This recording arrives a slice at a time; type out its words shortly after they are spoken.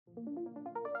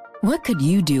What could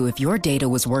you do if your data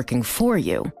was working for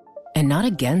you and not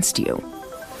against you?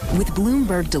 With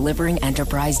Bloomberg delivering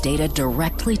enterprise data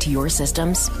directly to your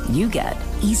systems, you get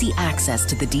easy access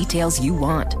to the details you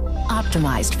want,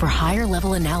 optimized for higher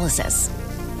level analysis,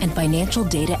 and financial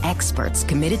data experts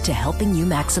committed to helping you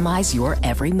maximize your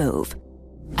every move.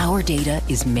 Our data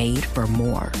is made for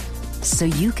more, so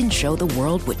you can show the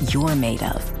world what you're made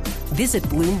of. Visit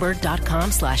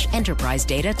Bloomberg.com/enterprise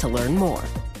data to learn more.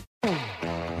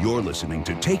 You're listening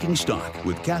to Taking Stock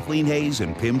with Kathleen Hayes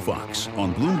and Pimm Fox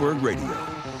on Bloomberg Radio.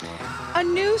 A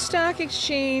new stock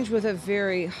exchange with a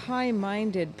very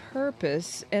high-minded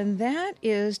purpose, and that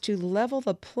is to level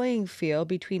the playing field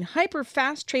between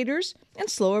hyper-fast traders and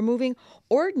slower-moving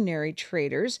ordinary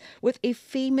traders with a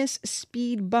famous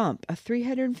speed bump, a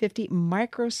 350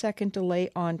 microsecond delay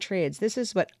on trades. This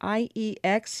is what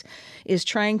IEX is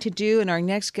trying to do, and our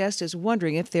next guest is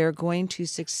wondering if they're going to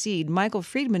succeed. Michael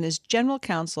Friedman is General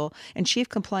Counsel and Chief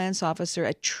Compliance Officer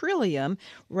at Trillium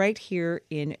right here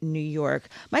in New York.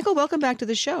 Michael, welcome back to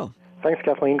the show. Thanks,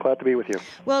 Kathleen. Glad to be with you.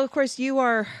 Well, of course, you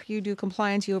do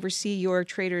compliance. You oversee your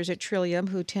traders at Trillium,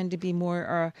 who tend to be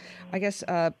more,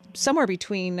 somewhere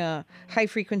between high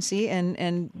frequency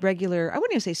and regular. I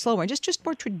wouldn't even say slower, just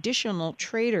more traditional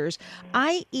traders.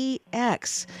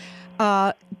 IEX.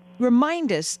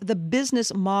 Remind us the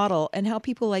business model and how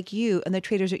people like you and the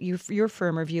traders at your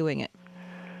firm are viewing it.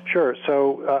 Sure.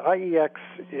 So IEX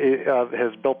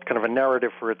has built kind of a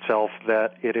narrative for itself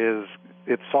that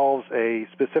it solves a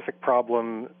specific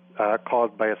problem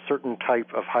caused by a certain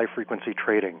type of high-frequency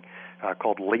trading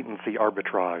called latency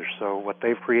arbitrage. So what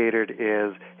they've created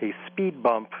is a speed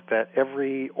bump that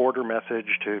every order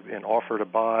message to an offer to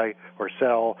buy or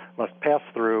sell must pass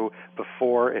through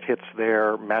before it hits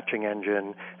their matching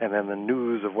engine, and then the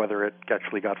news of whether it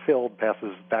actually got filled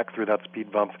passes back through that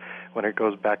speed bump when it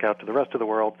goes back out to the rest of the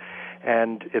world.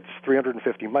 And it's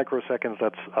 350 microseconds.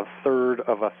 That's a third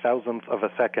of a thousandth of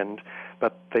a second.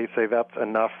 But they say that's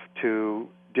enough to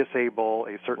disable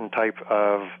a certain type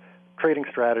of trading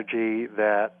strategy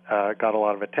that got a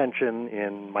lot of attention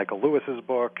in Michael Lewis's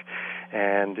book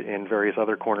and in various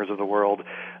other corners of the world.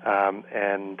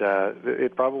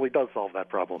 It probably does solve that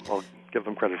problem. I'll give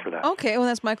them credit for that. Okay, well,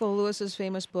 that's Michael Lewis's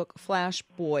famous book, Flash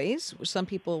Boys. Some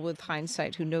people with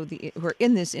hindsight who are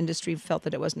in this industry felt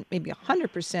that it wasn't maybe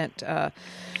 100%.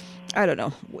 I don't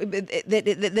know.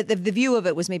 The view of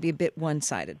it was maybe a bit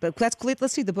one-sided. But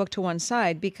let's see the book to one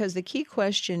side, because the key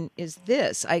question is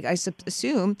this. I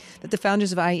assume that the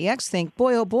founders of IEX think,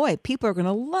 boy, oh boy, people are going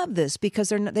to love this because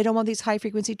they don't want these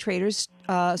high-frequency traders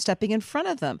stepping in front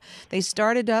of them. They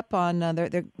started up on,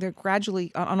 they're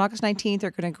gradually, on August 19th,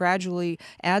 they're going to gradually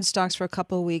add stocks for a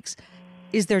couple of weeks.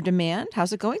 Is there demand?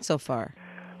 How's it going so far?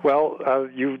 Well,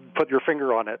 you put your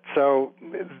finger on it. So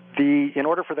in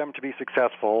order for them to be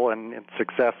successful, and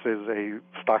success is a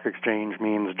stock exchange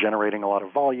means generating a lot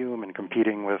of volume and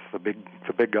competing with the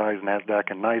big guys, NASDAQ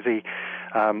and NYSE,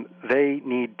 they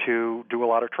need to do a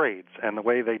lot of trades. And the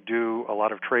way they do a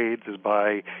lot of trades is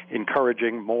by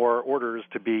encouraging more orders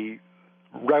to be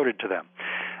routed to them.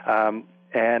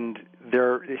 And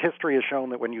their history has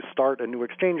shown that when you start a new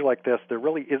exchange like this, there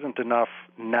really isn't enough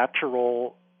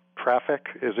natural traffic,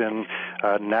 is in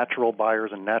natural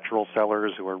buyers and natural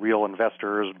sellers who are real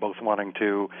investors, both wanting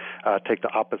to take the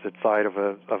opposite side of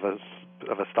a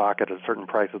stock at a certain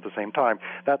price at the same time.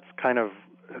 That's kind of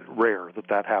rare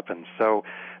that happens. So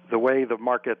the way the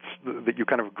markets, that you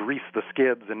kind of grease the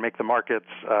skids and make the markets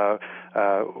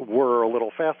whir a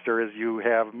little faster, is you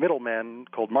have middlemen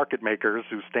called market makers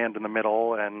who stand in the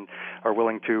middle and are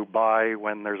willing to buy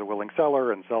when there's a willing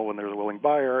seller and sell when there's a willing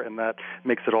buyer, and that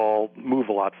makes it all move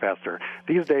a lot faster.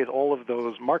 These days, all of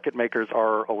those market makers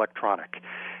are electronic,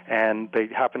 and they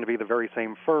happen to be the very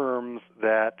same firms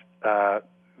that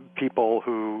people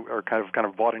who are kind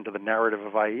of bought into the narrative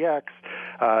of IEX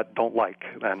don't like.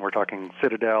 And we're talking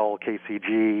Citadel,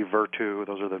 KCG, Virtu.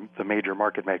 Those are the major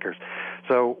market makers.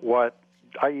 So what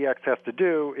IEX has to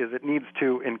do is it needs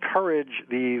to encourage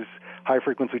these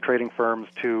high-frequency trading firms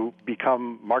to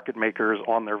become market makers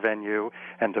on their venue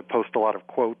and to post a lot of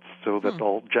quotes so that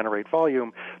they'll generate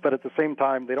volume. But at the same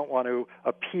time, they don't want to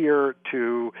appear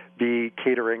to be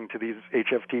catering to these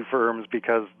HFT firms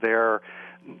because they're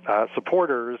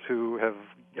supporters who have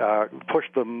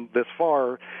pushed them this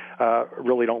far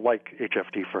really don't like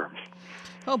HFT firms.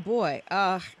 Oh, boy.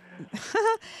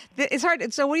 It's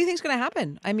hard. So what do you think is going to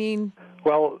happen? I mean...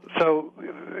 Well, so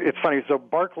it's funny. So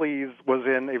Barclays was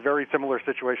in a very similar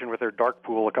situation with their dark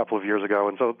pool a couple of years ago.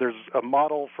 And so there's a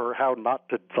model for how not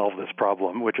to solve this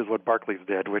problem, which is what Barclays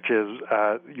did, which is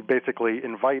you basically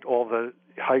invite all the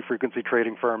high-frequency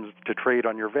trading firms to trade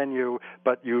on your venue,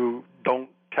 but you don't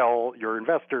tell your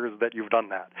investors that you've done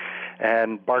that.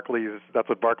 And that's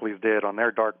what Barclays did on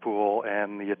their dark pool,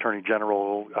 and the Attorney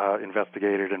General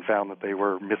investigated and found that they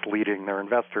were misleading their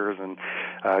investors and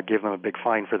gave them a big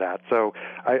fine for that. So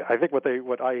I think what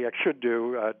IEX should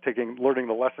do, learning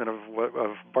the lesson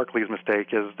of Barclays' mistake,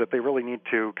 is that they really need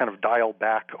to kind of dial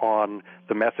back on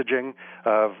the messaging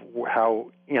of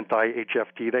how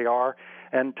anti-HFT they are.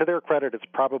 And to their credit, it's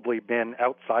probably been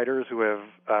outsiders who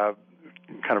have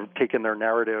kind of taken their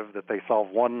narrative that they solve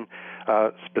one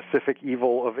specific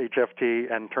evil of HFT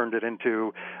and turned it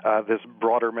into this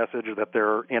broader message that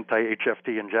they're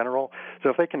anti-HFT in general. So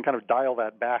if they can kind of dial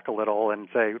that back a little and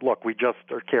say, look, we just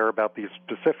care about these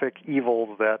specific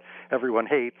evils that everyone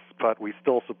hates, but we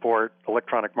still support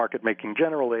electronic market making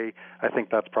generally, I think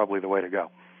that's probably the way to go.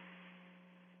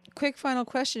 Quick final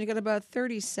question. You got about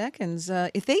 30 seconds.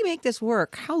 If they make this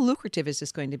work, how lucrative is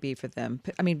this going to be for them?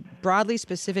 I mean, broadly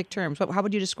specific terms. How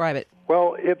would you describe it?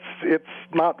 Well, it's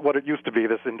not what it used to be,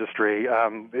 this industry.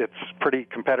 It's pretty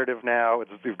competitive now.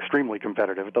 It's extremely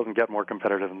competitive. It doesn't get more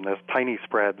competitive than this. Tiny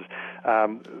spreads.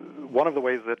 One of the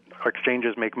ways that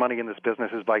exchanges make money in this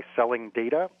business is by selling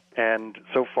data. And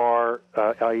so far,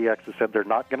 IEX has said they're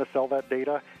not going to sell that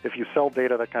data. If you sell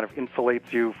data that kind of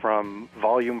insulates you from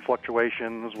volume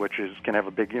fluctuations, which can have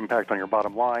a big impact on your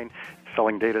bottom line,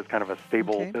 selling data is kind of a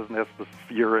stable business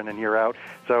year in and year out.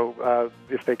 So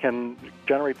if they can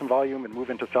generate some volume and move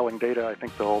into selling data, I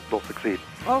think they'll succeed.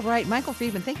 All right. Michael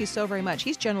Friedman, thank you so very much.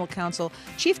 He's General Counsel,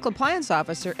 Chief Compliance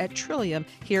Officer at Trillium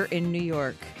here in New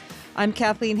York. I'm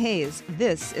Kathleen Hayes.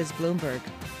 This is Bloomberg.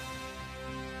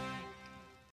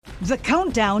 The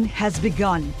countdown has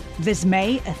begun. This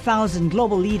May, 1,000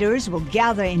 global leaders will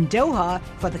gather in Doha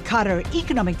for the Qatar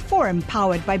Economic Forum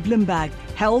powered by Bloomberg,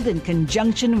 held in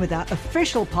conjunction with our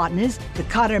official partners, the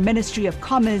Qatar Ministry of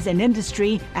Commerce and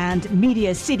Industry and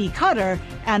Media City Qatar,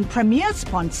 and premier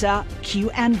sponsor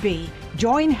QNB.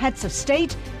 Join heads of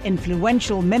state,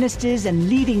 influential ministers, and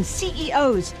leading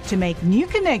CEOs to make new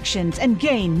connections and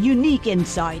gain unique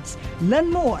insights. Learn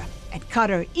more at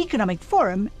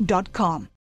QatarEconomicForum.com.